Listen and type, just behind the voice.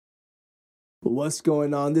What's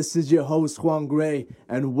going on? This is your host, Juan Gray,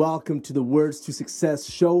 and welcome to the Words to Success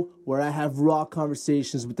show, where I have raw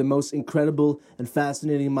conversations with the most incredible and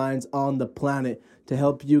fascinating minds on the planet to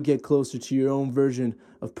help you get closer to your own version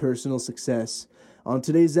of personal success. On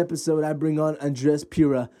today's episode, I bring on Andres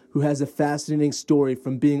Pira, who has a fascinating story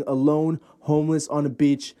from being alone, homeless on a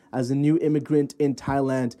beach as a new immigrant in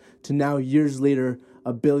Thailand to now, years later,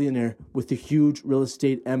 a billionaire with a huge real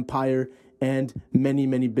estate empire and many,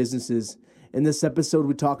 many businesses. In this episode,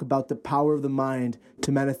 we talk about the power of the mind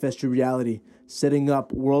to manifest your reality, setting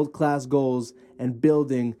up world-class goals, and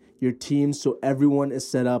building your team so everyone is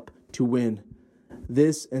set up to win.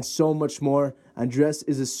 This and so much more. Andres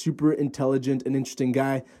is a super intelligent and interesting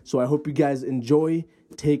guy, so I hope you guys enjoy,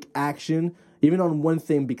 take action, even on one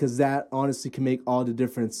thing, because that honestly can make all the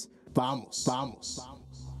difference. Vamos.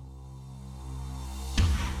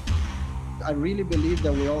 I really believe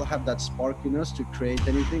that we all have that spark in us to create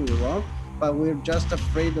anything we want, but we're just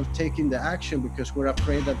afraid of taking the action because we're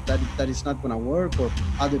afraid that it's not going to work, or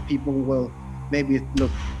other people will maybe look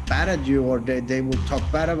bad at you, or they will talk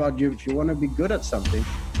bad about you. If you want to be good at something,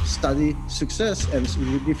 study success. And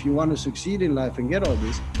if you want to succeed in life and get all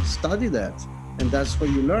this, study that. And that's what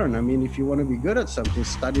you learn. I mean, if you want to be good at something,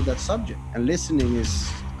 study that subject. And listening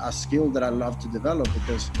is a skill that I love to develop,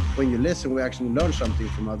 because when you listen, we actually learn something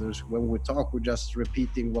from others. When we talk, we're just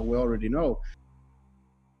repeating what we already know.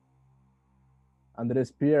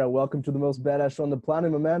 Andres Pira, welcome to the most badass show on the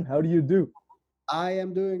planet, my man. How do you do? I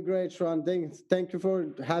am doing great, Sean. Thank you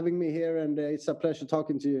for having me here, and it's a pleasure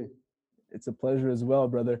talking to you. It's a pleasure as well,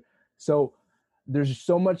 brother. So there's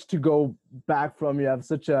so much to go back from. You have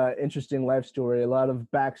such an interesting life story, a lot of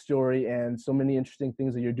backstory, and so many interesting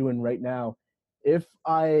things that you're doing right now. If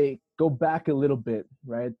I go back a little bit,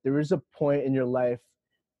 right, there is a point in your life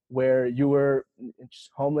where you were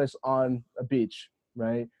homeless on a beach,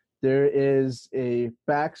 right? There is a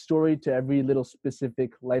backstory to every little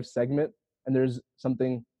specific life segment, and there's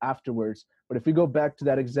something afterwards. But if we go back to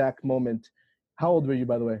that exact moment, how old were you,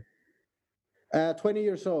 by the way? 20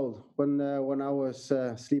 years old when I was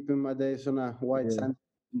sleeping my days on a white sand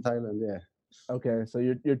in Thailand. Yeah. Okay, so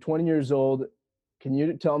you're 20 years old. Can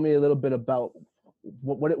you tell me a little bit about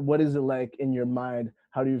what is it like in your mind?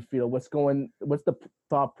 How do you feel? What's the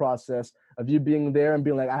thought process of you being there and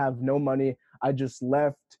being like, I have no money. I just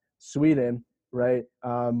left Sweden, right?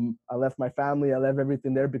 I left my family. I left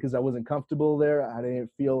everything there because I wasn't comfortable there. I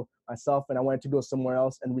didn't feel myself, and I wanted to go somewhere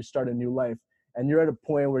else and restart a new life. And you're at a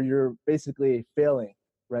point where you're basically failing,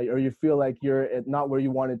 right? Or you feel like you're not where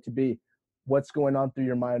you wanted to be. What's going on through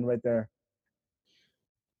your mind right there?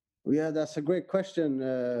 Yeah, that's a great question,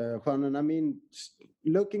 Juan. And I mean,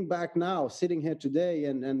 looking back now, sitting here today,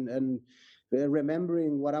 and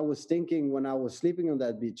remembering what I was thinking when I was sleeping on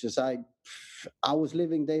that beach, as I was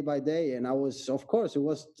living day by day, and I was, of course,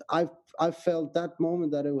 I felt that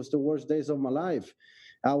moment that it was the worst days of my life.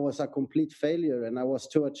 I was a complete failure, and I was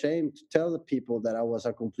too ashamed to tell the people that I was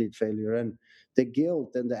a complete failure. And the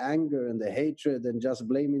guilt and the anger and the hatred and just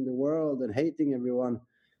blaming the world and hating everyone,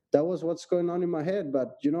 that was what's going on in my head.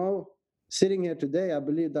 But sitting here today, I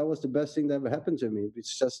believe that was the best thing that ever happened to me.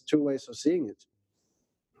 It's just two ways of seeing it.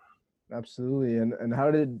 Absolutely. And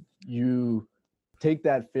how did you take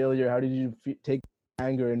that failure? How did you take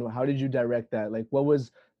anger, and how did you direct that? Like,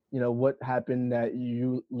 what happened that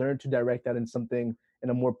you learned to direct that in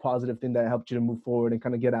a more positive thing that helped you to move forward and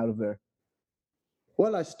kind of get out of there?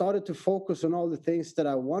 Well, I started to focus on all the things that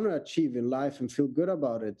I want to achieve in life and feel good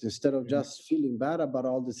about it, instead of just feeling bad about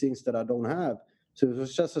all the things that I don't have. So it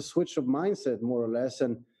was just a switch of mindset, more or less.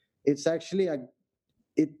 And it's actually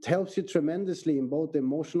it helps you tremendously in both the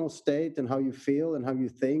emotional state and how you feel and how you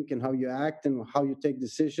think and how you act and how you take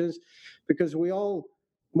decisions, because we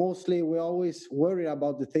always worry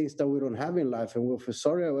about the things that we don't have in life, and we'll feel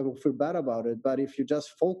sorry and we'll feel bad about it. But if you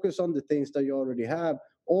just focus on the things that you already have,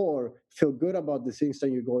 or feel good about the things that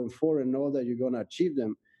you're going for and know that you're going to achieve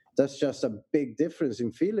them, that's just a big difference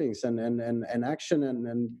in feelings and action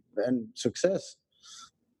and success.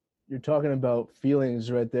 You're talking about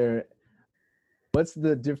feelings right there. What's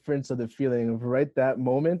the difference of the feeling of right that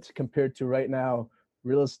moment compared to right now?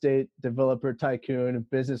 Real estate developer, tycoon,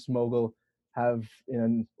 business mogul, have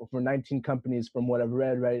over 19 companies from what I've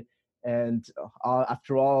read, right? And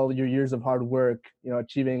after all your years of hard work,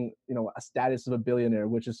 achieving a status of a billionaire,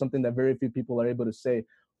 which is something that very few people are able to say.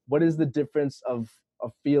 What is the difference of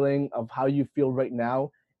feeling, of how you feel right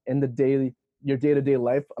now in your day-to-day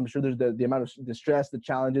life? I'm sure there's the amount of the stress, the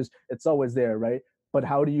challenges, it's always there, right? But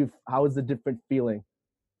how is the different feeling?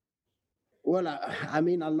 Well, I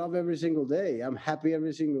mean, I love every single day. I'm happy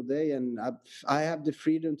every single day, and I have the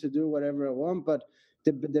freedom to do whatever I want. But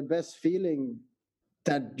the best feeling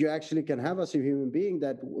that you actually can have as a human being.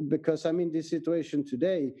 That because I'm in this situation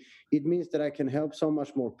today, it means that I can help so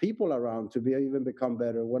much more people around to be even become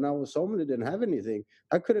better. When I was homeless, didn't have anything,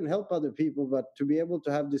 I couldn't help other people, but to be able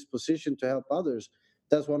to have this position to help others,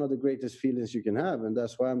 that's one of the greatest feelings you can have. And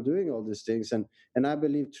that's why I'm doing all these things. And I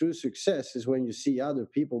believe true success is when you see other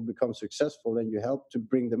people become successful and you help to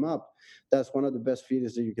bring them up. That's one of the best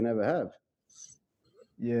feelings that you can ever have.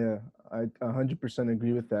 Yeah, I 100%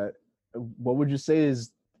 agree with that. What would you say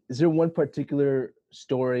is there one particular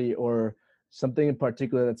story or something in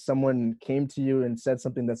particular that someone came to you and said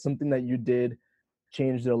something that you did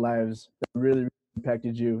changed their lives that really, really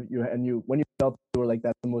impacted you? You when you felt you were like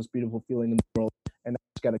that's the most beautiful feeling in the world, and I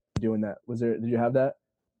just gotta keep doing that. Did you have that?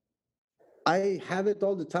 I have it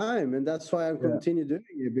all the time, and that's why I Yeah. continue doing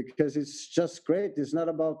it because it's just great. It's not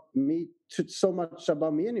about me so much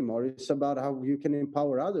about me anymore. It's about how you can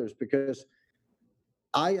empower others. Because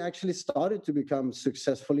I actually started to become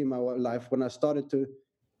successful in my life when I started to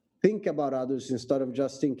think about others instead of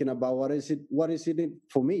just thinking about what is it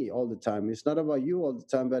for me all the time. It's not about you all the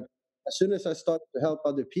time, but as soon as I started to help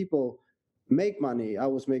other people make money, I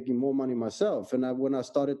was making more money myself. And when I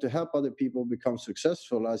started to help other people become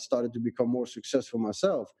successful, I started to become more successful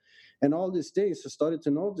myself. And all these things, I started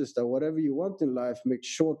to notice that whatever you want in life, make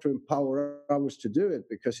sure to empower others to do it,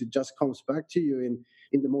 because it just comes back to you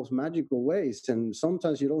in the most magical ways. And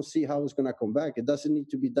sometimes you don't see how it's going to come back. It doesn't need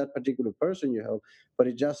to be that particular person you help, but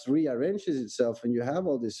it just rearranges itself and you have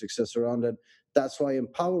all this success around it. That's why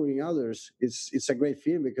empowering others it's a great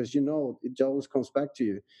feeling, because it always comes back to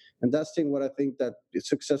you. And that's thing what I think that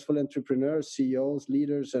successful entrepreneurs, CEOs,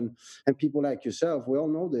 leaders, and people like yourself, we all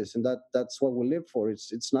know this, and that's what we live for.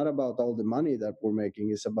 It's not about all the money that we're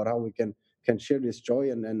making. It's about how we can share this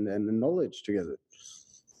joy and knowledge together.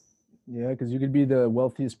 Yeah, because you could be the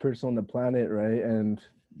wealthiest person on the planet, right? And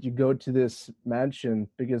you go to this mansion,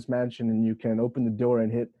 biggest mansion, and you can open the door and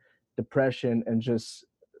hit depression and just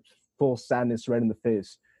full sadness right in the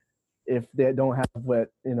face. If they don't have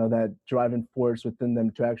that driving force within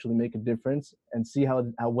them to actually make a difference and see how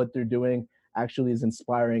what they're doing actually is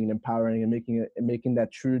inspiring and empowering and making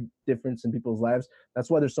that true difference in people's lives. That's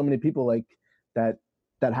why there's so many people like that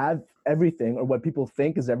that have everything or what people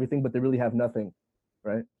think is everything, but they really have nothing,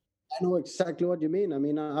 right? I know exactly what you mean. I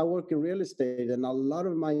mean, I work in real estate, and a lot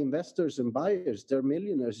of my investors and buyers, they're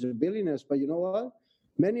millionaires, they're billionaires, but you know what?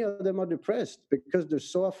 Many of them are depressed because they're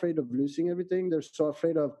so afraid of losing everything. They're so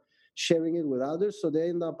afraid of sharing it with others, so they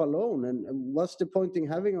end up alone. And what's the point in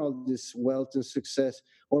having all this wealth and success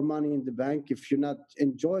or money in the bank if you're not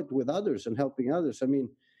enjoy it with others and helping others? I mean,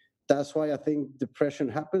 that's why I think depression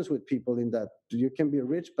happens with people, in that you can be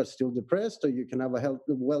rich but still depressed, or you can have a healthy,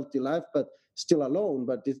 wealthy life but still alone.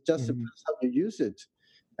 But it just Mhm. depends how you use it,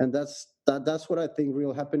 and that's what I think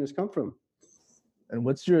real happiness come from. And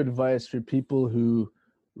what's your advice for people who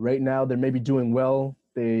right now they're maybe doing well,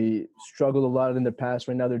 they struggled a lot in the past,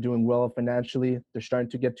 right now they're doing well financially, they're starting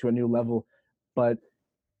to get to a new level, but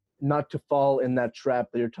not to fall in that trap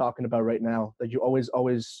that you're talking about right now, that you always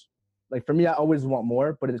like for me, I always want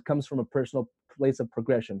more, but it comes from a personal place of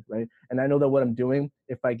progression, right? And I know that what I'm doing,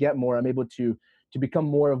 if I get more, I'm able to become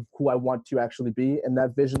more of who I want to actually be, and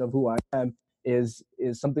that vision of who I am is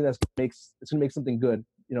something it's gonna make something good.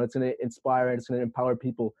 It's gonna inspire and it's gonna empower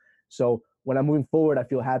people. So when I'm moving forward, I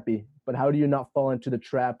feel happy. But how do you not fall into the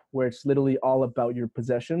trap where it's literally all about your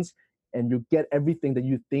possessions and you get everything that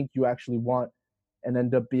you think you actually want and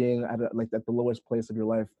end up being at the lowest place of your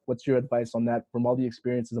life? What's your advice on that from all the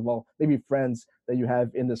experiences of all maybe friends that you have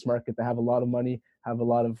in this market that have a lot of money, have a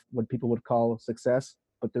lot of what people would call success,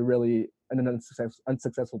 but they're really in an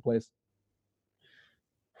unsuccessful place?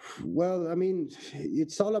 Well, I mean,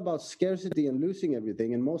 it's all about scarcity and losing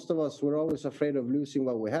everything. And most of us, we're always afraid of losing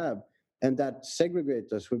what we have. And that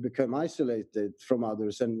segregates us. We become isolated from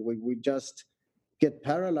others, and we just get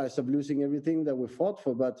paralyzed of losing everything that we fought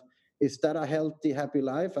for. But is that a healthy, happy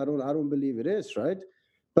life? I don't believe it is, right?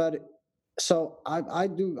 But so I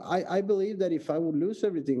believe that if I would lose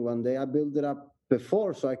everything one day, I build it up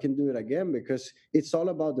before so I can do it again, because it's all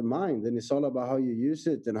about the mind, and it's all about how you use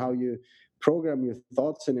it and how you program your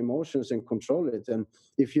thoughts and emotions and control it. And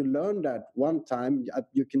if you learn that one time,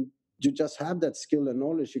 you just have that skill and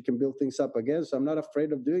knowledge, you can build things up again. So I'm not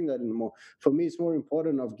afraid of doing that anymore. For me, it's more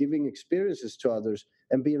important of giving experiences to others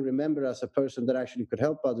and being remembered as a person that actually could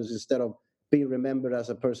help others, instead of being remembered as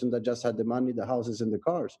a person that just had the money, the houses, and the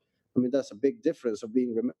cars. I mean, that's a big difference of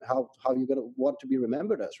being how you're gonna want to be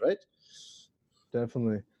remembered as, right?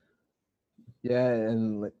 Definitely. Yeah,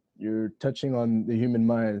 and like you're touching on the human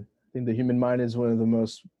mind. I think the human mind is one of the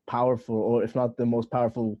most powerful, or if not the most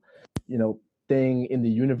powerful, you know, thing in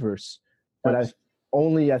the universe, but I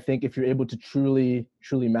think if you're able to truly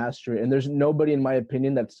master it. And there's nobody, in my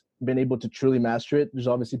opinion, that's been able to truly master it.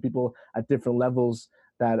 There's obviously people at different levels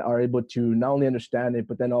that are able to not only understand it,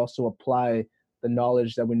 but then also apply the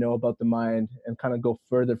knowledge that we know about the mind and kind of go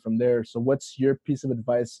further from there. So what's your piece of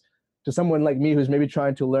advice to someone like me who's maybe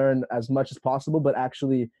trying to learn as much as possible, but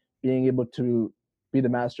actually being able to be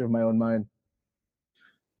the master of my own mind?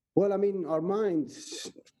 Well, I mean, our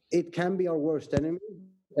minds, it can be our worst enemy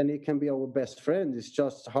and it can be our best friend. It's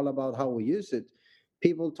just all about how we use it.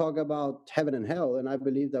 People talk about heaven and hell, and I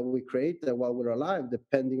believe that we create that while we're alive,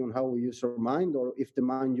 depending on how we use our mind or if the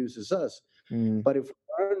mind uses us. But if we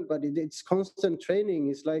learn, but it's constant training.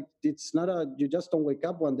 It's like it's not you just don't wake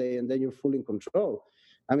up one day and then you're fully in control.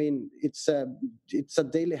 I mean, it's a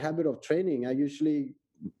daily habit of training. I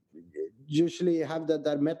usually have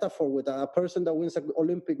that metaphor with a person that wins an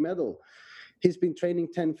Olympic medal. He's been training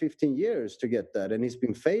 10, 15 years to get that, and he's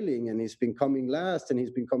been failing, and he's been coming last, and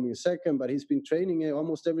he's been coming second, but he's been training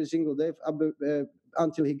almost every single day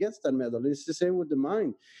until he gets that medal. It's the same with the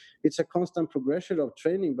mind. It's a constant progression of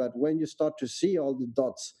training, but when you start to see all the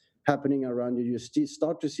dots happening around you, you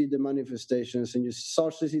start to see the manifestations, and you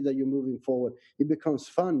start to see that you're moving forward. It becomes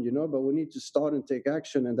fun, but we need to start and take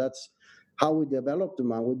action, and that's how we develop the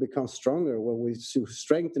mind. We become stronger when we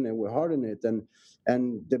strengthen it, we harden it,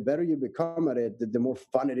 and the better you become at it, the more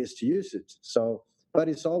fun it is to use it. So, but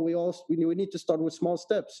it's all we need to start with small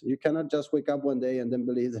steps. You cannot just wake up one day and then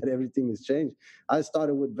believe that everything is changed. I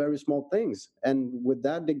started with very small things, and with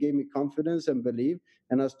that, they gave me confidence and belief,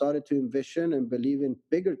 and I started to envision and believe in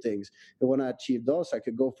bigger things. And when I achieved those, I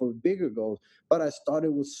could go for bigger goals. But I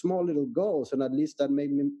started with small little goals, and at least that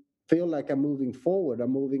made me feel like I'm moving forward,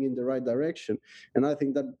 I'm moving in the right direction. And I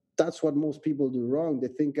think that that's what most people do wrong. They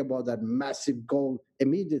think about that massive goal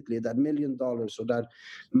immediately, that $1 million or that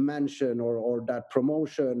mansion or that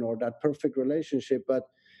promotion or that perfect relationship. But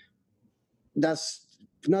that's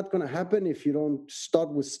not going to happen if you don't start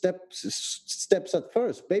with steps at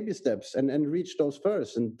first, baby steps, and reach those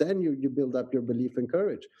first. And then you build up your belief and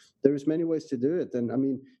courage. There's many ways to do it. And I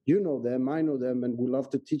mean, you know them, I know them, and we love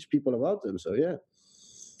to teach people about them. So yeah.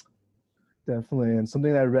 Definitely. And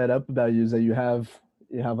something that I read up about you is that you have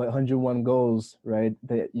like 101 goals, right?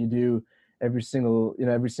 That you do every single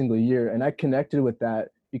year. And I connected with that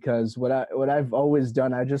because what I've always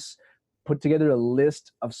done, I just put together a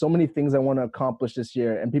list of so many things I want to accomplish this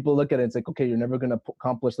year. And people look at it, it's like, okay, you're never going to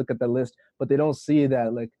accomplish, look at the list, but they don't see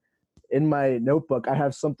that like in my notebook, I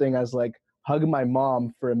have something as like hug my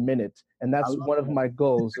mom for a minute. And that's one of my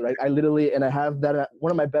goals, right? I literally, and I have that,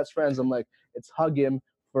 one of my best friends, I'm like, it's hug him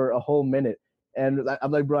for a whole minute. And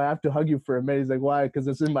I'm like, bro, I have to hug you for a minute. He's like, why? Because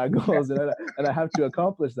it's in my goals, and I have to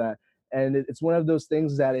accomplish that. And it's one of those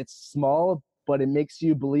things that it's small, but it makes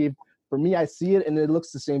you believe. For me, I see it, and it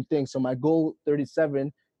looks the same thing. So my goal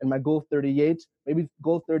 37 and my goal 38, maybe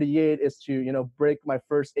goal 38 is to break my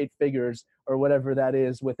first 8 figures or whatever that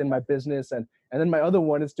is within my business, and then my other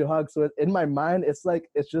one is to hug. So in my mind, it's like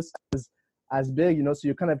it's just as big, so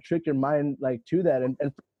you kind of trick your mind like to that, and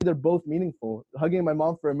they're both meaningful. Hugging my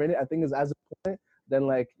mom for a minute, I think, is as important than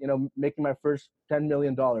like making my first $10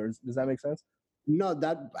 million. Does that make sense? No,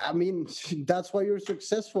 I mean, that's why you're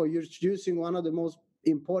successful. You're using one of the most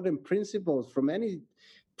important principles from any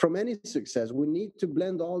success. We need to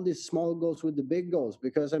blend all these small goals with the big goals,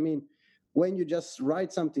 because I mean, when you just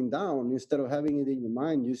write something down instead of having it in your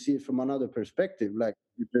mind, you see it from another perspective, like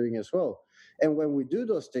you're doing as well. And when we do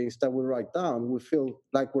those things that we write down, we feel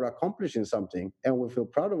like we're accomplishing something, and we feel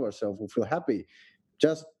proud of ourselves. We feel happy.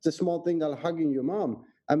 Just the small thing that hugging your mom.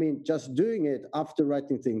 I mean, just doing it after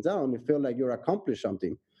writing things down, you feel like you're accomplished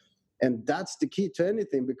something. And that's the key to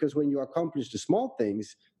anything, because when you accomplish the small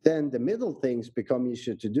things, then the middle things become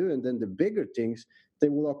easier to do. And then the bigger things, they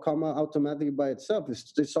will all come out automatically by itself.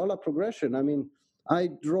 It's all a progression. I mean, I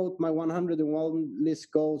wrote my 101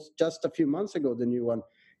 list goals just a few months ago, the new one.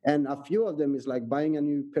 And a few of them is like buying a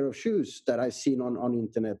new pair of shoes that I've seen on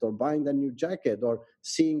internet, or buying that new jacket, or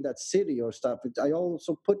seeing that city or stuff. I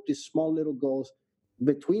also put these small little goals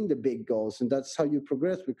between the big goals. And that's how you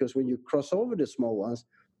progress, because when you cross over the small ones,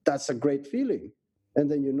 that's a great feeling. And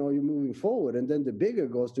then you're moving forward. And then the bigger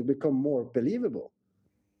goals to become more believable,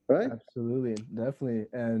 right? Absolutely, definitely.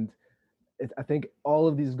 And I think all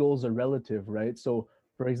of these goals are relative, right? So,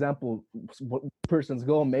 for example, one person's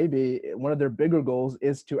goal, maybe one of their bigger goals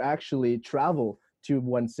is to actually travel to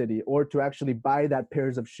one city, or to actually buy that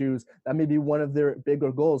pairs of shoes. That may be one of their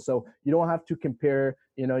bigger goals. So you don't have to compare,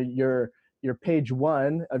 your page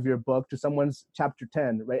 1 of your book to someone's chapter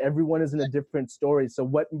 10, right? Everyone is in a different story. So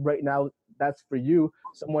what right now that's for you,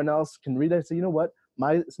 someone else can read it and say, you know what?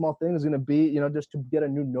 my small thing is going to be, just to get a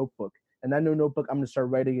new notebook. And that new notebook, I'm going to start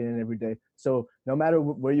writing it in every day. So no matter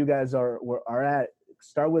where you guys are at,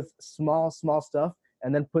 start with small stuff,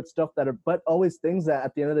 and then put stuff but always things that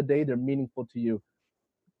at the end of the day, they're meaningful to you.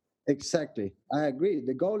 Exactly. I agree.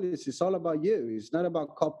 The goal is it's all about you. It's not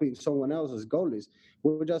about copying someone else's goals.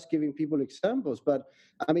 We're just giving people examples. But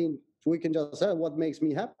I mean, we can just say, what makes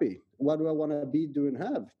me happy? What do I want to be, do, and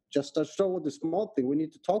have? Just start with the small thing. We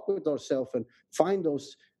need to talk with ourselves and find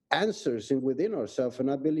those answers within ourselves. And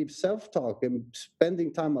I believe self-talk and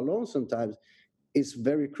spending time alone sometimes is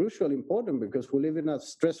very crucial, important, because we live in a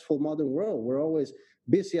stressful modern world. We're always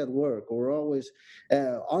busy at work, or we're always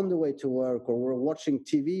on the way to work, or we're watching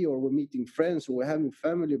TV, or we're meeting friends, or we're having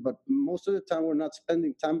family. But most of the time, we're not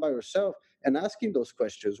spending time by ourselves and asking those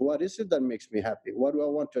questions. What is it that makes me happy? What do I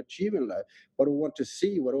want to achieve in life? What do I want to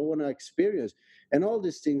see? What do I want to experience? And all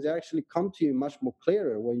these things actually come to you much more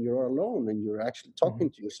clearer when you're alone and you're actually talking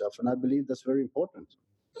to yourself. And I believe that's very important.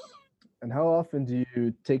 And how often do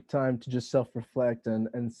you take time to just self-reflect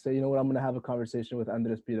and say, you know what, I'm going to have a conversation with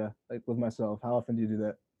Andres Pira, like with myself? How often do you do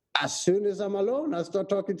that? As soon as I'm alone, I start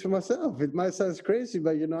talking to myself. It might sound crazy,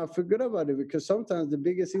 but I forget about it, because sometimes the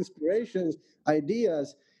biggest inspirations,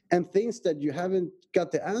 ideas, and things that you haven't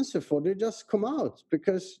got the answer for, they just come out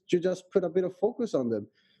because you just put a bit of focus on them.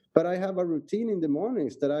 But I have a routine in the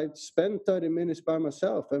mornings that I spend 30 minutes by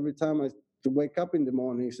myself every time I wake up in the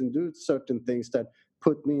mornings and do certain things that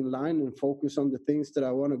put me in line and focus on the things that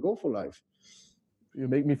I want to go for life. You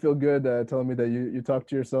make me feel good telling me that you talk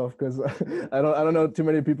to yourself, because I don't know too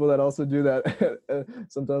many people that also do that.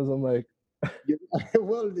 Sometimes I'm like,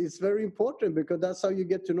 well, it's very important, because that's how you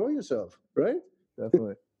get to know yourself, right?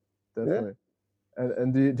 Definitely. Yeah.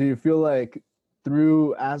 And do you feel like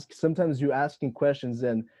through sometimes you asking questions,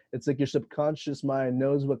 and it's like your subconscious mind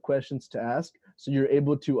knows what questions to ask, so you're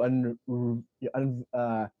able to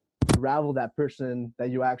unravel that person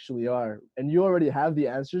that you actually are, and you already have the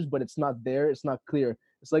answers, but it's not there, it's not clear.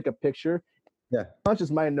 It's like a picture. Yeah. Conscious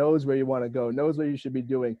mind knows where you want to go, knows what you should be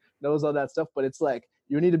doing, knows all that stuff, but it's like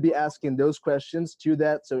you need to be asking those questions to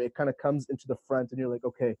that, so it kind of comes into the front, and you're like,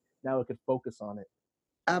 okay, now I could focus on it.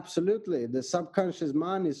 Absolutely. The subconscious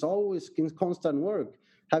mind is always in constant work.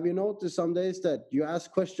 Have you noticed some days that you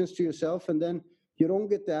ask questions to yourself and then you don't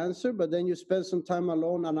get the answer, but then you spend some time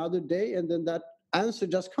alone another day, and then that answer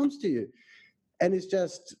just comes to you? And it's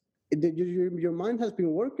just your mind has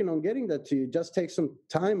been working on getting that to you. It just takes some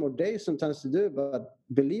time or days sometimes to do it, but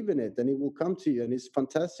believe in it and it will come to you. And it's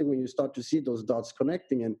fantastic when you start to see those dots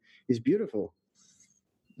connecting, and it's beautiful.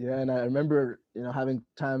 Yeah, and I remember, having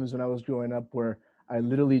times when I was growing up where I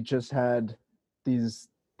literally just had these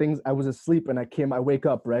things. I was asleep and I wake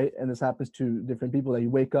up, right? And this happens to different people, that you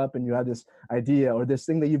wake up and you have this idea or this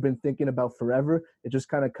thing that you've been thinking about forever. It just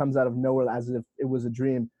kind of comes out of nowhere as if it was a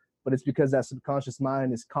dream. But it's because that subconscious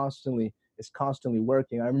mind is constantly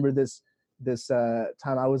working. I remember this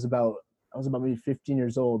time I was about maybe 15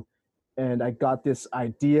 years old, and I got this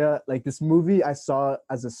idea, like this movie I saw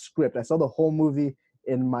as a script. I saw the whole movie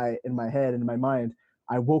in my head, in my mind.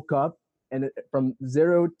 I woke up, and from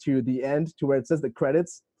zero to the end, to where it says the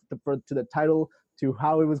credits, to the title, to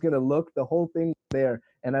how it was going to look, the whole thing there.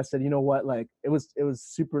 And I said, you know what, like it was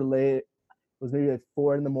super late. It was maybe like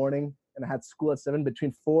 4 a.m, and I had school at 7.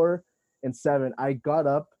 Between 4 and 7, I got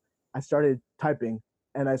up, I started typing,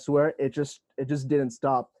 and I swear it just didn't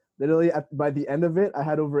stop. Literally, by the end of it, I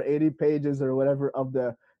had over 80 pages or whatever of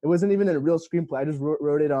the. It wasn't even a real screenplay. I just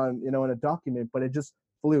wrote it on, in a document, but it just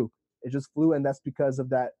flew. It just flew, and that's because of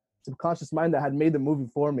that subconscious mind that had made the movie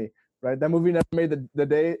for me. Right? That movie never made the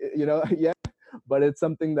day, yet, but it's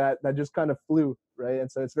something that just kind of flew, right?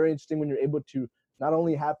 And so it's very interesting when you're able to not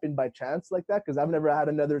only happen by chance like that, because I've never had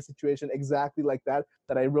another situation exactly like that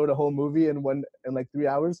I wrote a whole movie in like 3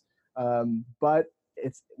 hours, but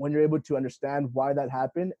it's when you're able to understand why that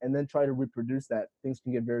happened and then try to reproduce that, things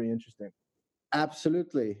can get very interesting.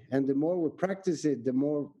 Absolutely. And the more we practice it, the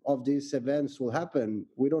more of these events will happen.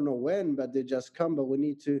 We don't know when, but they just come. But we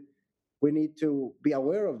need to be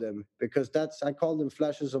aware of them, because I call them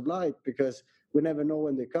flashes of light, because we never know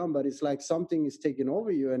when they come. But it's like something is taking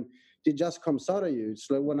over you and it just comes out of you. It's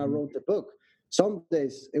like when I wrote the book. Some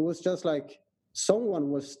days it was just like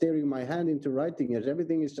someone was steering my hand into writing it.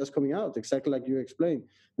 Everything is just coming out exactly like you explained.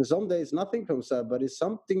 And some days nothing comes out, but it's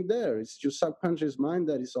something there. It's your subconscious mind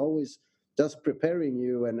that is always just preparing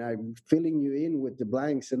you, and I'm filling you in with the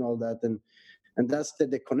blanks and all that. And that's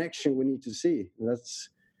the connection we need to see. It's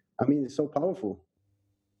so powerful.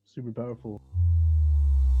 Super powerful.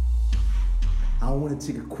 I want to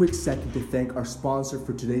take a quick second to thank our sponsor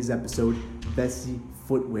for today's episode, Vessi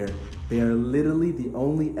Footwear. They are literally the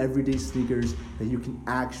only everyday sneakers that you can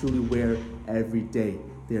actually wear every day.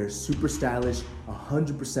 They are super stylish,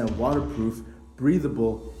 100% waterproof,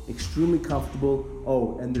 breathable, extremely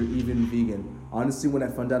comfortable, and they're even vegan. Honestly, when I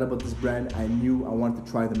found out about this brand, I knew I wanted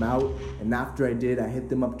to try them out, and after I did, I hit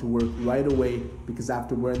them up to work right away because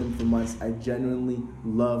after wearing them for months, I genuinely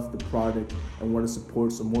love the product and want to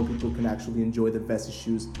support so more people can actually enjoy the Vessi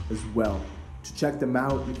shoes as well. To check them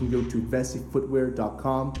out, you can go to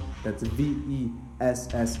vessifootwear.com. That's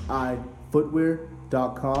VESSI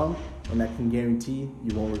footwear.com, and I can guarantee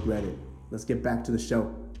you won't regret it. Let's get back to the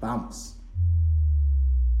show. Vamos.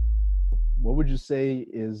 What would you say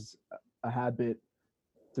is a habit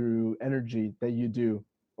through energy that you do,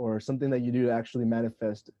 or something that you do to actually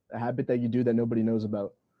manifest, a habit that you do that nobody knows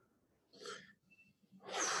about?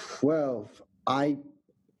 Well,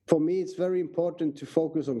 for me, it's very important to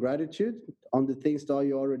focus on gratitude, on the things that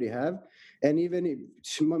you already have. And even if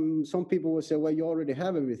some people will say, well, you already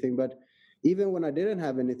have everything. But even when I didn't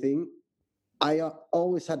have anything, I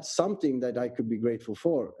always had something that I could be grateful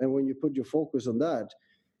for. And when you put your focus on that,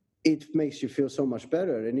 it makes you feel so much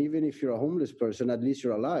better. And even if you're a homeless person, at least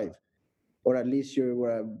you're alive. Or at least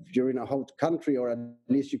you're in a hot country, or at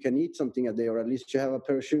least you can eat something a day, or at least you have a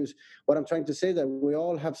pair of shoes. What I'm trying to say is that we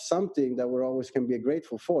all have something that we always can be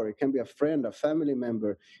grateful for. It can be a friend, a family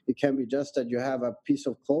member. It can be just that you have a piece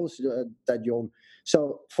of clothes that you own.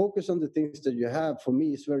 So focus on the things that you have. For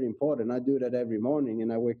me, it's very important. I do that every morning,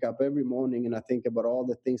 and I wake up every morning and I think about all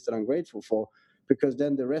the things that I'm grateful for, because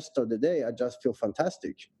then the rest of the day, I just feel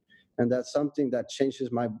fantastic. And that's something that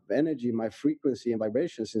changes my energy, my frequency and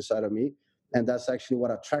vibrations inside of me. And that's actually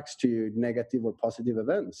what attracts to you negative or positive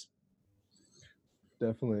events.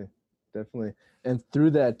 Definitely. And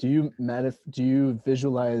through that, do you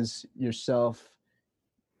visualize yourself?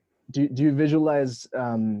 Do you visualize,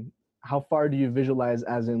 how far do you visualize,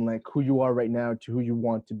 as in like who you are right now to who you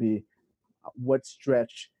want to be? What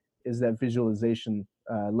stretch is that visualization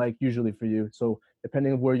like usually for you? So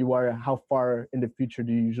depending on where you are, how far in the future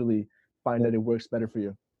do you usually find that it works better for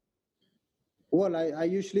you? Well, I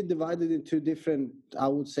usually divide it into different, I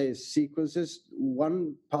would say, sequences.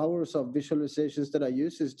 One powers of visualizations that I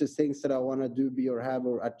use is the things that I want to do, be, or have,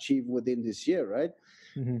 or achieve within this year, right?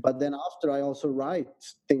 Mm-hmm. But then after, I also write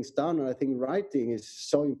things down, and I think writing is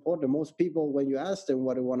so important. Most people, when you ask them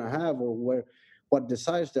what they want to have or what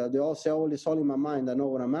desires they all say, oh, it's all in my mind. I know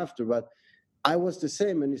what I'm after. But I was the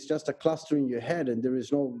same, and it's just a cluster in your head, and there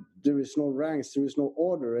is no ranks, there is no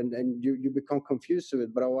order, and you become confused with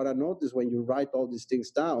it. But what I noticed, when you write all these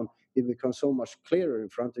things down, it becomes so much clearer in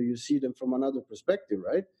front of you. You see them from another perspective,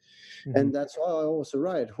 right? Mm-hmm. And that's why I also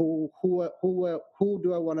write. Who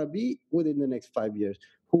do I want to be within the next 5 years?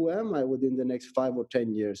 Who am I within the next 5 or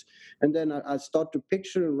 10 years? And then I start to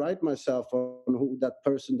picture and write myself on who that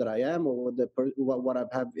person that I am, or what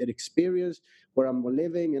I've had experienced, where I'm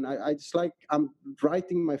living. And it's like I'm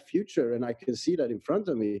writing my future, and I can see that in front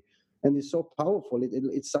of me. And it's so powerful.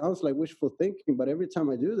 It sounds like wishful thinking, but every time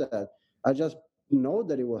I do that, I just know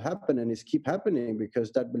that it will happen, and it's keep happening because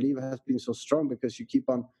that belief has been so strong, because you keep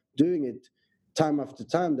on doing it time after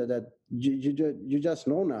time, that you just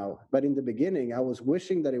know now. But in the beginning, I was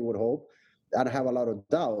wishing that it would hope. I'd have a lot of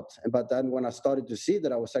doubt. But then when I started to see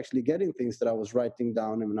that I was actually getting things that I was writing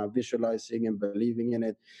down, and I'm visualizing and believing in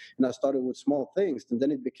it, and I started with small things, and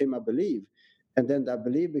then it became a belief. And then that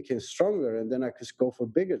belief became stronger, and then I could go for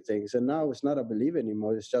bigger things. And now it's not a belief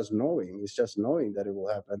anymore. It's just knowing. It's just knowing that it will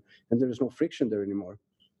happen, and there is no friction there anymore.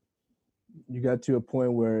 You got to a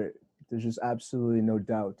point where there's just absolutely no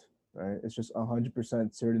doubt. Right? It's just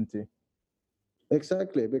 100% certainty.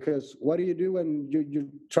 Exactly, because what do you do when you're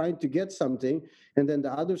trying to get something, and then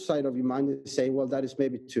the other side of your mind is saying, well, that is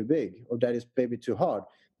maybe too big, or that is maybe too hard.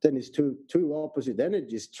 Then it's two opposite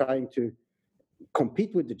energies trying to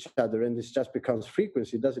compete with each other, and this just becomes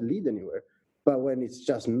frequency. It doesn't lead anywhere. But when it's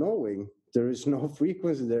just knowing, there is no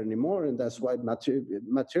frequency there anymore, and that's why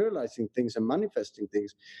materializing things and manifesting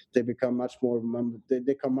things, they become much more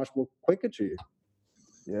quicker to you.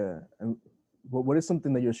 Yeah. And what is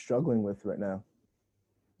something that you're struggling with right now?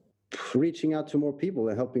 Reaching out to more people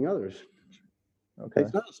and helping others. Okay.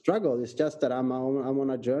 It's not a struggle. It's just that I'm on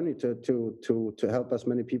a journey to help as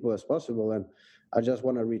many people as possible, and I just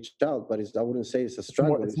want to reach out. But I wouldn't say it's a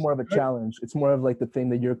struggle. It's more of a challenge. It's more of like the thing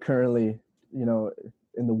that you're currently,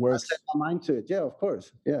 in the works. I set my mind to it. Yeah, of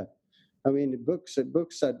course. Yeah. I mean, books.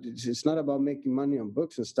 It's not about making money on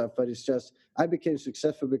books and stuff, but it's just I became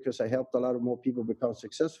successful because I helped a lot of more people become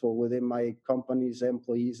successful within my companies,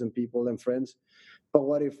 employees, and people and friends. But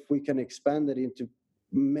what if we can expand it into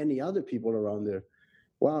many other people around there.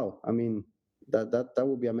 Wow, I mean, that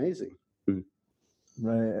would be amazing.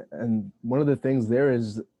 Right. And one of the things there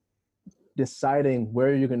is deciding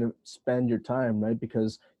where you're going to spend your time, right?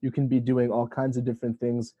 Because you can be doing all kinds of different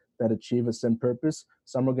things that achieve a same purpose.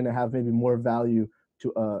 Some are going to have maybe more value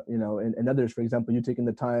to, and others, for example, you taking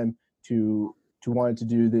the time to wanting to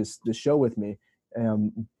do this show with me.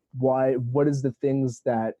 What is the things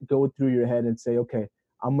that go through your head and say, okay,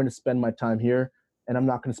 I'm going to spend my time here and I'm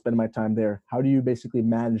not going to spend my time there? How do you basically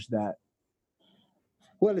manage that?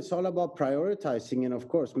 Well, it's all about prioritizing and, of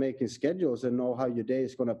course, making schedules and know how your day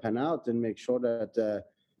is going to pan out and make sure that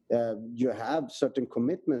you have certain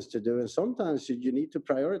commitments to do. And sometimes you need to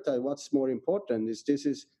prioritize what's more important. This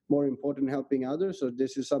is more important helping others, or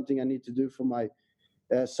this is something I need to do for my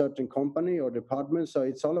certain company or department. So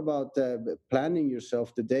it's all about planning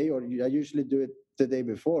yourself the day, or I usually do it the day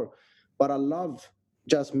before. But I love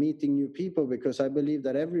just meeting new people, because I believe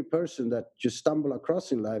that every person that you stumble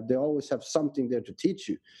across in life, they always have something there to teach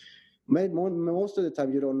you. Most of the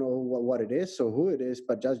time you don't know what it is or who it is,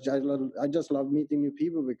 but I just love meeting new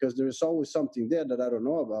people, because there is always something there that I don't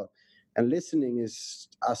know about. And listening is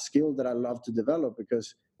a skill that I love to develop,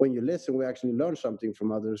 because when you listen, we actually learn something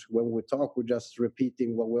from others. When we talk, we're just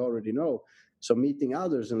repeating what we already know. So meeting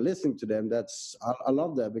others and listening to them, I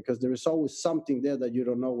love that, because there is always something there that you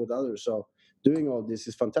don't know with others. So doing all this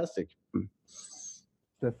is fantastic.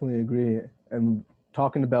 Definitely agree. And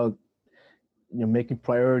talking about making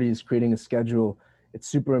priorities, creating a schedule, it's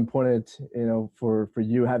super important, for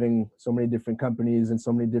you having so many different companies and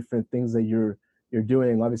so many different things that you're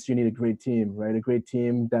doing. Obviously you need a great team, right? A great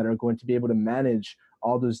team that are going to be able to manage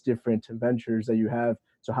all those different ventures that you have.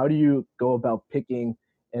 So how do you go about picking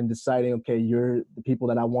and deciding, okay, you're the people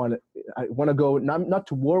that I want to go not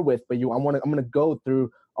to war with, but I'm going to go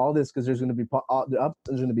through all this, because there's going to be the ups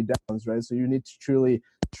and there's going to be downs, right? So you need to truly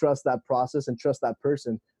trust that process and trust that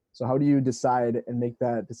person. So how do you decide and make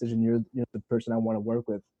that decision? You're the person I want to work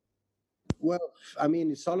with. Well, I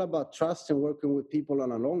mean, it's all about trust and working with people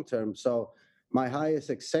on a long term. So my highest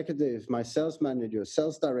executives, my sales managers,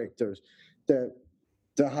 sales directors, the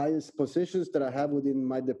highest positions that I have within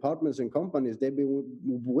my departments and companies, they've been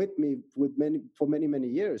with me for many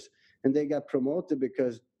years, and they got promoted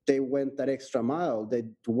because they went that extra mile. They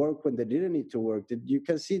worked when they didn't need to work. You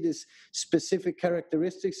can see these specific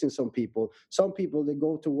characteristics in some people. Some people, they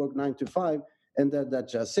go to work 9 to 5, and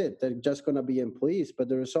that's just it. They're just going to be employees. But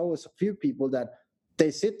there is always a few people that they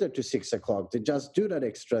sit there to 6 o'clock. They just do that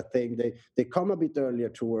extra thing. They come a bit earlier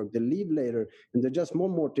to work. They leave later, and they're just more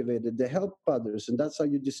motivated. They help others, and that's how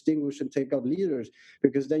you distinguish and take out leaders,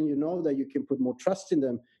 because then you know that you can put more trust in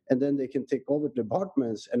them, and then they can take over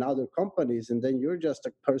departments and other companies, and then you're just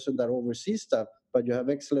a person that oversees stuff, but you have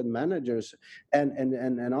excellent managers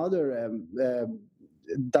and other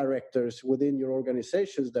directors within your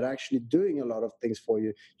organizations that are actually doing a lot of things for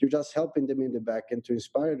you. You're just helping them in the back end to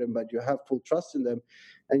inspire them, but you have full trust in them.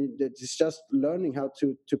 And it's just learning how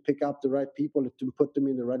to pick up the right people to put them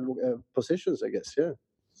in the right positions, I guess. Yeah,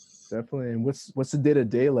 definitely. And what's the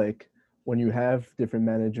day-to-day like when you have different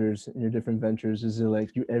managers in your different ventures? Is it like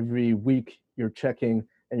every week you're checking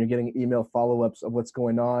and you're getting email follow-ups of what's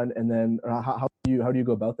going on, and then how do you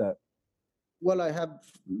go about that? Well, I have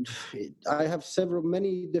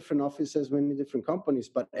many different offices, many different companies,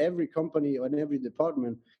 but every company and every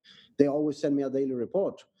department, they always send me a daily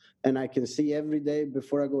report. And I can see every day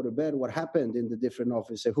before I go to bed what happened in the different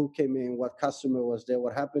offices, who came in, what customer was there,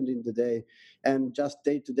 what happened in the day, and just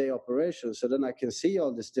day-to-day operations. So then I can see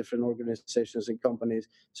all these different organizations and companies.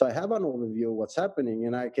 So I have an overview of what's happening,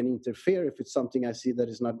 and I can interfere if it's something I see that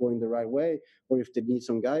is not going the right way, or if they need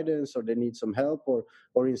some guidance, or they need some help,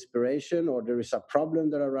 or inspiration, or there is a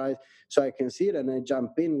problem that arises. So I can see it and I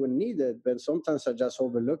jump in when needed. But sometimes I just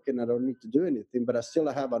overlook and I don't need to do anything. But I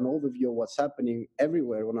have an overview of what's happening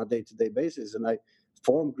everywhere on a day-to-day basis. And I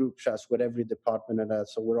form group chats with every department and that.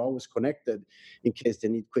 So we're always connected in case they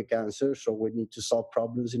need quick answers or we need to solve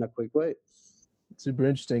problems in a quick way. It's super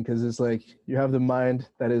interesting, because it's like you have the mind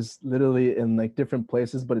that is literally in like different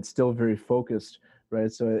places, but it's still very focused,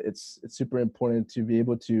 right? So it's super important to be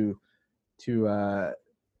able to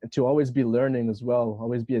always be learning as well,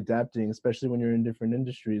 always be adapting, especially when you're in different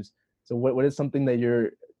industries. So what is something that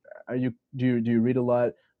do you read a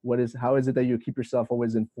lot? How is it that you keep yourself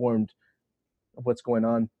always informed of what's going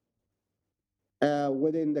on?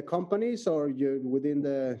 Within the companies, or you're within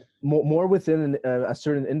the more within a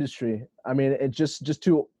certain industry? I mean, it just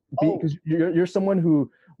to be, because you're someone who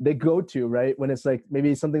they go to, right, when it's like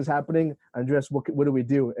maybe something's happening. Andreas, what do we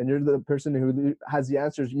do? And you're the person who has the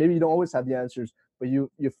answers. Maybe you don't always have the answers, but you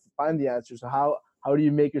find the answers. So how do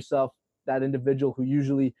you make yourself that individual who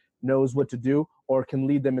usually knows what to do or can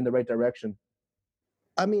lead them in the right direction?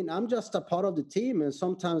 I mean, I'm just a part of the team, and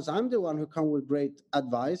sometimes I'm the one who come with great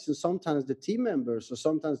advice, and sometimes the team members, or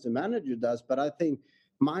sometimes the manager does. But I think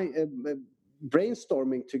my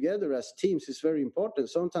brainstorming together as teams is very important.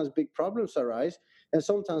 Sometimes big problems arise, and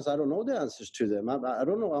sometimes I don't know the answers to them. I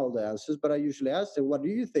don't know all the answers, but I usually ask them, "What do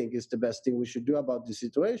you think is the best thing we should do about the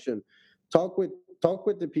situation?" Talk with talk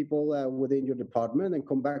with the people within your department, and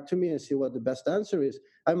come back to me and see what the best answer is.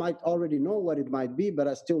 I might already know what it might be, but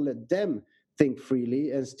I still let them think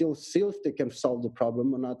freely and still see if they can solve the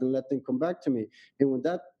problem or not, and let them come back to me. And when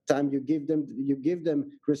that time you give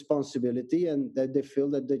them responsibility, and that they feel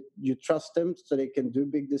that you trust them so they can do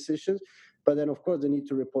big decisions. But then of course they need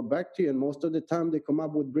to report back to you, and most of the time they come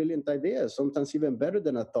up with brilliant ideas, sometimes even better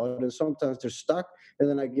than I thought, and sometimes they're stuck, and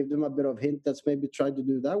then I give them a bit of hint that's maybe try to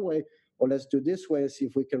do that way, or let's do this way and see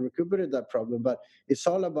if we can recuperate that problem. But it's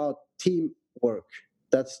all about teamwork.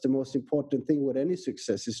 That's the most important thing with any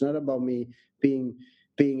success. It's not about me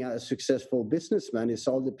being a successful businessman. It's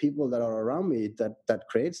all the people that are around me that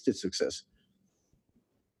creates the success.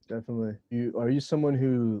 Definitely. Are you someone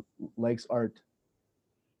who likes art?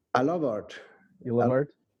 I love art. You love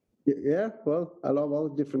art? Yeah, well, I love all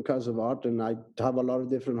different kinds of art, and I have a lot of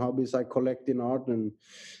different hobbies. I collect in art and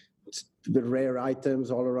the rare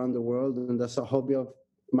items all around the world, and that's a hobby of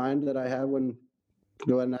mine that I have when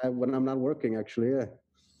I'm not working. Actually, yeah.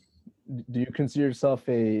 Do you consider yourself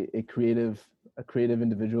a creative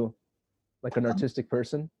individual, like an artistic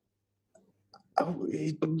person?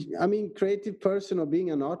 I mean, creative person or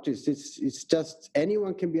being an artist, it's just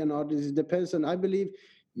anyone can be an artist. It depends on, I believe,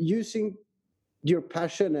 using your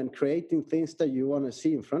passion and creating things that you want to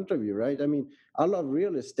see in front of you, right? I mean, I love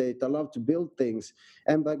real estate. I love to build things,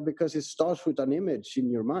 and but because it starts with an image in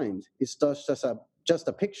your mind, it starts just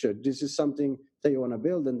a picture. This is something that you want to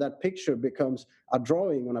build, and that picture becomes a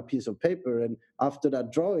drawing on a piece of paper, and after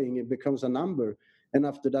that drawing, it becomes a number, and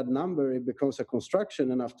after that number, it becomes a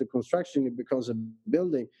construction, and after construction, it becomes a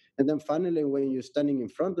building, and then finally, when you're standing in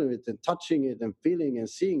front of it and touching it and feeling and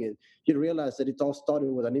seeing it, you realize that it all started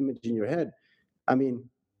with an image in your head. I mean,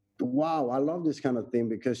 wow, I love this kind of thing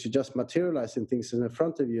because you're just materializing things in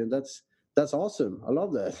front of you, and that's awesome. I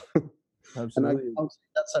love that. And I Absolutely. don't say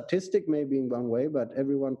that's artistic maybe in one way, but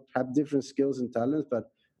everyone have different skills and talents. But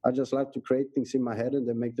I just like to create things in my head and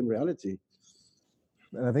then make them reality.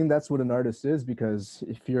 And I think that's what an artist is, because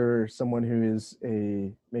if you're someone who is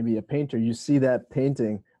maybe a painter, you see that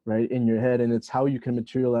painting right in your head, and it's how you can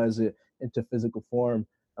materialize it into physical form.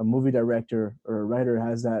 A movie director or a writer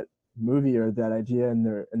has that movie or that idea in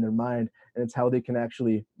their mind, and it's how they can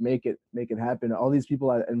actually make it happen. All these people,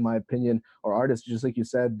 in my opinion, are artists, just like you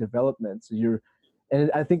said, development. So and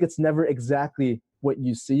I think it's never exactly what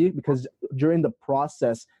you see, because during the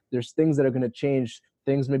process there's things that are going to change.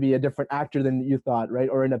 Things, maybe a different actor than you thought, right?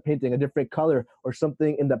 Or in a painting, a different color, or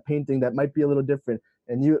something in the painting that might be a little different,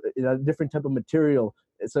 and a different type of material.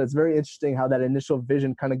 So it's very interesting how that initial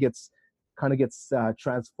vision kind of gets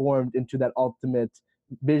transformed into that ultimate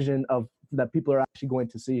vision of that people are actually going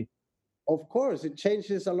to see. Of course, it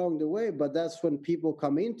changes along the way, but that's when people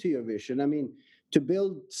come into your vision. I mean, to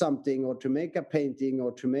build something or to make a painting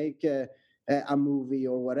or to make a movie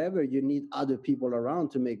or whatever, you need other people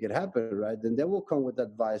around to make it happen, right? And they will come with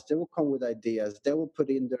advice, they will come with ideas, they will put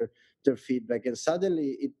in their feedback, and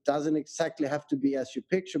suddenly it doesn't exactly have to be as you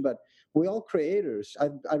picture. But we're all creators.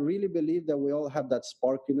 I really believe that we all have that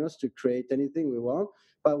spark in us to create anything we want,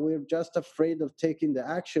 but we're just afraid of taking the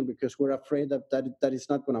action because we're afraid of that it's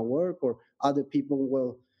not going to work, or other people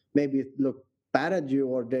will maybe look bad at you,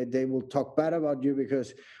 or they will talk bad about you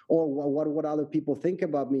because, or what would other people think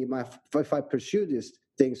about me if I pursue this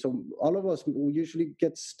thing. So all of us, we usually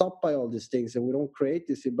get stopped by all these things, and we don't create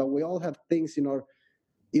this, but we all have things in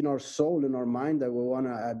our soul, in our mind, that we want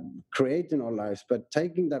to create in our lives. But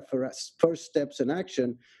taking that first steps in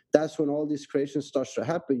action, that's when all this creation starts to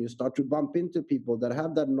happen. You start to bump into people that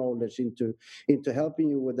have that knowledge into helping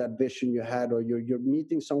you with that vision you had, or you're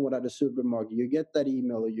meeting someone at a supermarket, you get that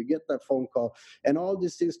email or you get that phone call, and all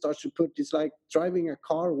these things start to put. It's like driving a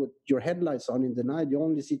car with your headlights on in the night. You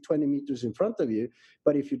only see 20 meters in front of you,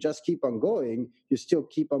 but if you just keep on going, you still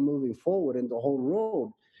keep on moving forward, and the whole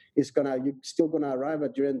road you're still gonna arrive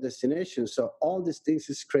at your end destination. So all these things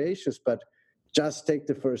is creations, but just take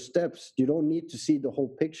the first steps. You don't need to see the whole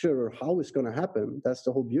picture or how it's gonna happen. That's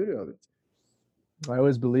the whole beauty of it. I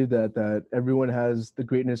always believe that everyone has the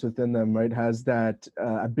greatness within them, right? Has that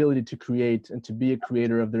ability to create and to be a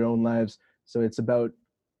creator of their own lives. So it's about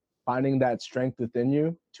finding that strength within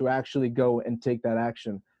you to actually go and take that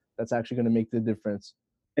action. That's actually going to make the difference.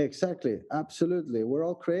 Exactly. Absolutely. We're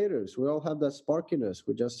all creators. We all have that spark in us.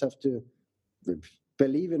 We just have to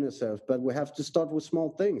believe in ourselves, but we have to start with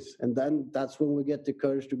small things. And then that's when we get the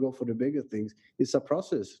courage to go for the bigger things. It's a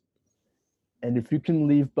process. And if you can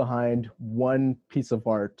leave behind one piece of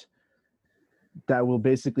art that will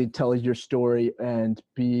basically tell your story and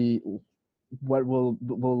be what will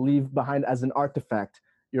leave behind as an artifact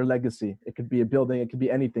your legacy, it could be a building, it could be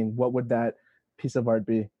anything, what would that piece of art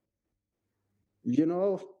be?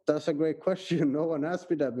 That's a great question. No one asked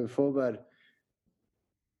me that before, but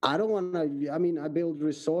I don't want to. I mean, I build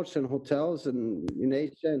resorts and hotels and in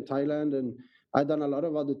Asia and Thailand, and I've done a lot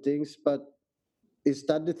of other things. But is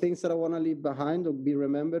that the things that I want to leave behind or be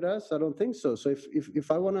remembered as? I don't think so. So if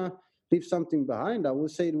I want to leave something behind, I would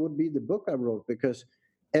say it would be the book I wrote, because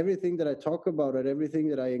everything that I talk about and everything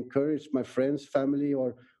that I encourage my friends, family,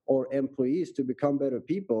 or employees to become better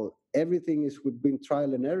people, everything is with been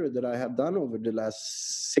trial and error that I have done over the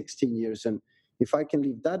last 16 years. And if I can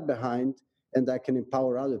leave that behind and I can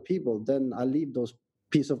empower other people, then I leave those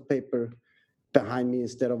piece of paper behind me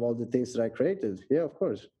instead of all the things that I created. Yeah, of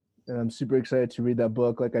course. And I'm super excited to read that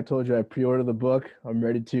book. Like I told you, I pre-ordered the book. I'm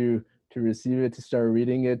ready to receive it, to start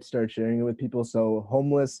reading it, start sharing it with people. So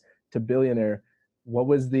homeless to billionaire. What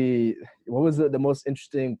was the most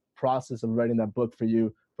interesting process of writing that book for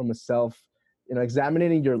you from a self,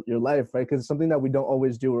 examining your life, right? Because it's something that we don't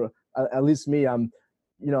always do. Or at least me, I'm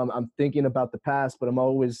thinking about the past, but I'm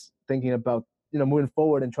always thinking about moving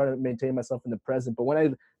forward and trying to maintain myself in the present. But when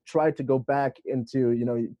I tried to go back into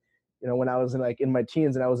when I was in my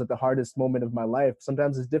teens and I was at the hardest moment of my life,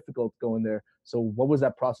 sometimes it's difficult going there. So what was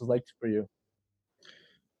that process like for you?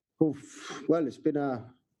 Oof. Well,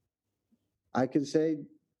 I can say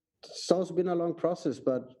it's also been a long process,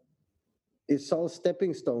 but it's all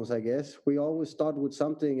stepping stones, I guess. We always start with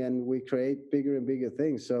something and we create bigger and bigger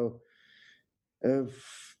things. So uh,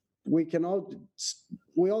 we cannot,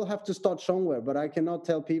 we all have to start somewhere, but I cannot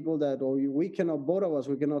tell people that, or we cannot, both of us,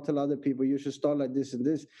 we cannot tell other people, you should start like this and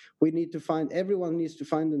this. We need to find, everyone needs to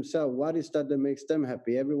find themselves. What is that makes them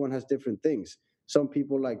happy? Everyone has different things. Some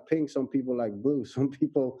people like pink, some people like blue, some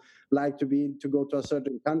people like to go to a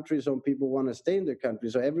certain country, some people want to stay in their country.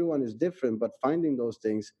 So everyone is different, but finding those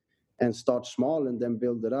things and start small and then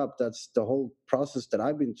build it up, that's the whole process that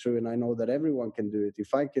I've been through. And I know that everyone can do it.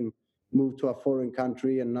 If I can move to a foreign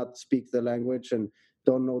country and not speak the language and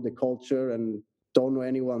don't know the culture and don't know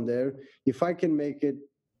anyone there, if I can make it,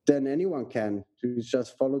 then anyone can. To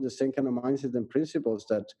just follow the same kind of mindset and principles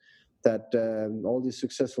that all these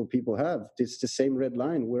successful people have. It's the same red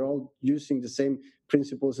line. We're all using the same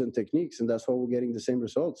principles and techniques, and that's why we're getting the same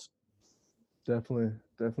results. Definitely,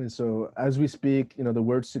 definitely. So as we speak, the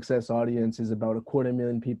word success audience is about a quarter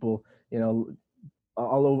million people,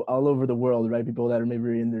 all over the world, right? People that are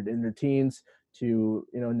maybe in their teens to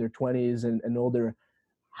in their 20s and older.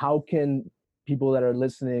 How can people that are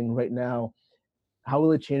listening right now, how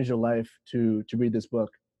will it change your life to read this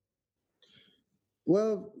book?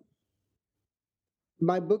 Well,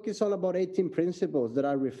 my book is all about 18 principles that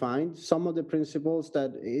I refined. Some of the principles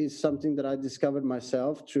that is something that I discovered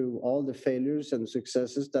myself through all the failures and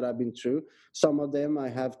successes that I've been through. Some of them I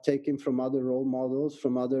have taken from other role models,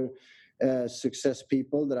 from other success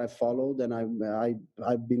people that I followed, and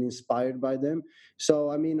I've been inspired by them. So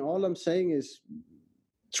I mean, all I'm saying is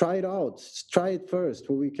try it out, try it first.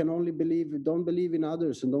 We can only don't believe in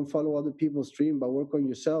others and don't follow other people's dream, but work on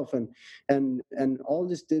yourself. And all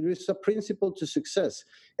this, there is a principle to success,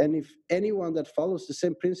 and if anyone that follows the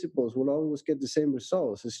same principles will always get the same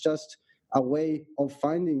results. It's just a way of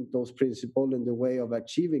finding those principles and the way of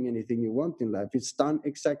achieving anything you want in life. It's done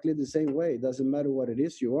exactly the same way. It doesn't matter what it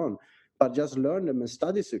is you want, but just learn them and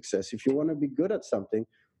study success. If you want to be good at something,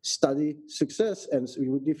 study success. And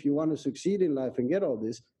if you want to succeed in life and get all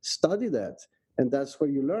this, study that. And that's where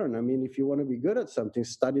you learn. I mean, if you want to be good at something,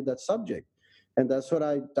 study that subject. And that's what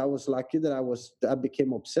I was lucky that I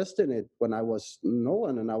became obsessed in it when I was no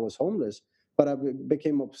one and I was homeless. But I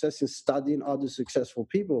became obsessed in studying other successful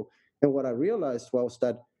people. And what I realized was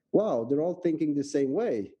that, wow, they're all thinking the same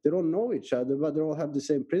way. They don't know each other, but they all have the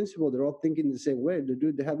same principle. They're all thinking the same way.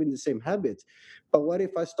 They're having the same habits. But what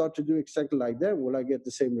if I start to do exactly like them? Will I get the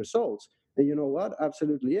same results? And you know what?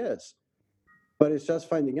 Absolutely yes. But it's just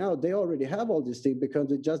finding out they already have all these things because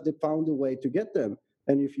they found a way to get them.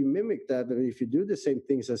 And if you mimic that, and if you do the same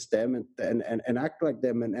things as them and act like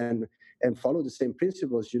them and follow the same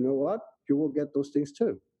principles, you know what? You will get those things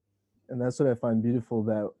too. And that's what I find beautiful,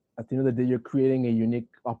 that at the end of the day, you're creating a unique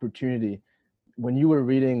opportunity. When you were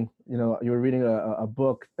reading, you were reading a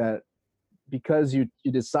book that because you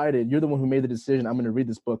decided, you're the one who made the decision, I'm going to read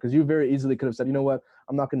this book. Because you very easily could have said, you know what,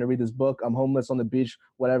 I'm not going to read this book. I'm homeless on the beach,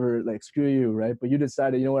 whatever, like, screw you, right? But you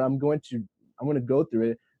decided, you know what, I'm going to go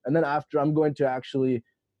through it. And then after, I'm going to actually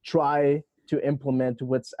try to implement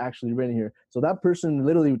what's actually written here. So that person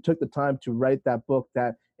literally took the time to write that book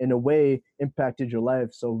that in a way impacted your life.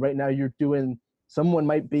 So right now you're doing, someone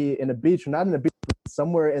might be in a beach, or not in a beach, but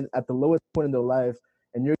somewhere at the lowest point in their life,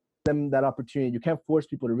 and you're giving them that opportunity. You can't force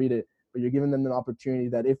people to read it, but you're giving them an opportunity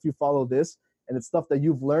that if you follow this, and it's stuff that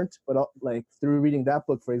you've learned, but like through reading that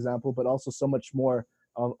book, for example, but also so much more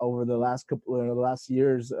over the last the last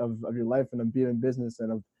years of your life, and of being in business,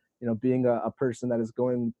 and of, you know, being a person that is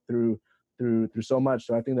going through so much.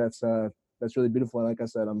 So I think that's really beautiful. And like I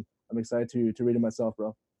said, I'm excited to read it myself,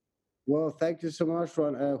 bro. Well, thank you so much,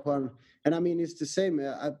 Juan. And I mean, it's the same.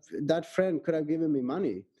 That friend could have given me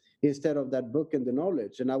money instead of that book and the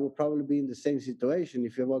knowledge, and I would probably be in the same situation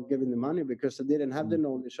if I were given the money, because I didn't have the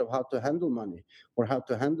knowledge of how to handle money, or how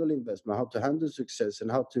to handle investment, how to handle success,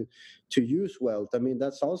 and how to use wealth. I mean,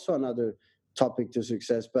 that's also another topic to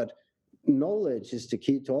success. But knowledge is the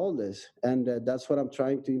key to all this, and that's what I'm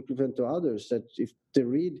trying to implement to others, that if they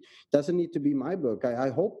read, doesn't need to be my book. I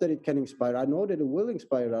hope that it can inspire. I know that it will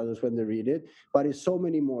inspire others when they read it, but it's so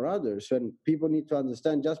many more others. And people need to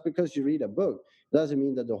understand, just because you read a book doesn't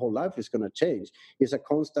mean that the whole life is going to change. It's a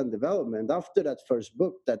constant development. After that first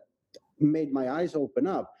book that made my eyes open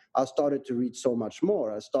up, I started to read so much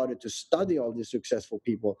more. I started to study all these successful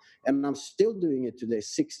people, and I'm still doing it today,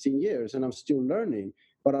 16 years, and I'm still learning.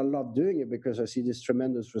 But I love doing it because I see these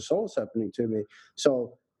tremendous results happening to me.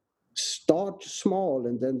 So start small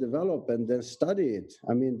and then develop and then study it.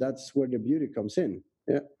 I mean, that's where the beauty comes in.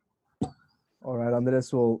 Yeah. All right,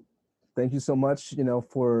 Andres. Well, thank you so much, you know,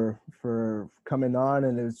 for coming on,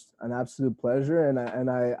 and it's an absolute pleasure. And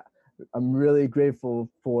I'm really grateful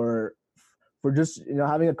for just, you know,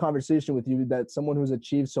 having a conversation with you, that someone who's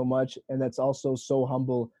achieved so much, and that's also so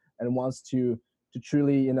humble, and wants to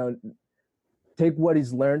truly, you know, take what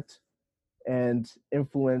he's learned and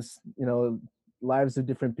influence, you know, lives of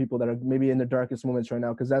different people that are maybe in the darkest moments right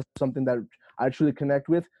now. Because that's something that I truly connect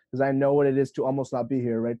with, because I know what it is to almost not be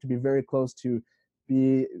here, right? To be very close to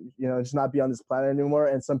be, you know, just not be on this planet anymore.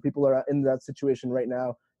 And some people are in that situation right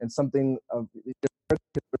now, and something of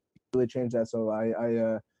really change that. So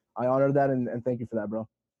I honor that, and thank you for that, bro.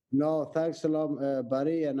 No, thanks a lot,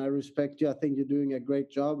 buddy. And I respect you. I think you're doing a great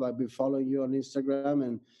job. I've been following you on Instagram,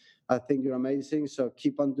 and I think you're amazing. So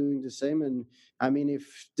keep on doing the same. And I mean,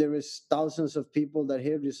 if there is thousands of people that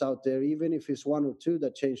hear this out there, even if it's one or two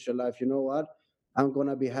that changed your life, you know what? I'm going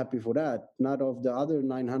to be happy for that. Not of the other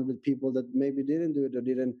 900 people that maybe didn't do it or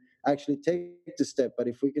didn't actually take the step. But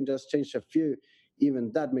if we can just change a few,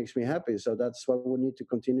 even that makes me happy. So that's what we need to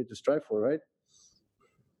continue to strive for, right?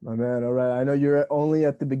 My man. All right. I know you're only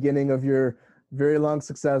at the beginning of your very long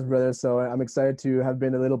success, brother. So I'm excited to have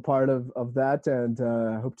been a little part of that, and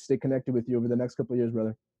I hope to stay connected with you over the next couple of years,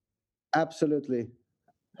 brother. Absolutely.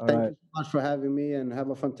 Thank you so much for having me, and have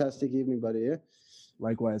a fantastic evening, buddy. Yeah.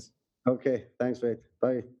 Likewise. Okay. Thanks, mate.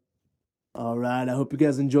 Bye. All right. I hope you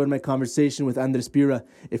guys enjoyed my conversation with Andres Pira.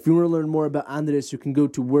 If you want to learn more about Andres, you can go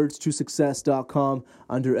to wordstosuccess.com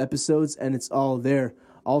under episodes, and it's all there.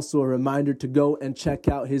 Also, a reminder to go and check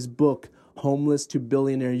out his book, Homeless to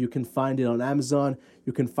Billionaire. You can find it on Amazon.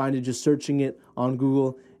 You can find it just searching it on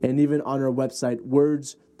Google, and even on our website,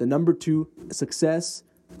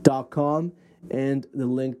 success.com, and the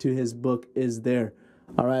link to his book is there.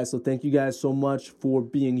 All right, so thank you guys so much for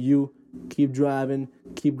being you. Keep driving,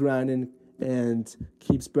 keep grinding, and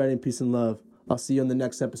keep spreading peace and love. I'll see you on the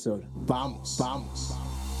next episode. Vamos.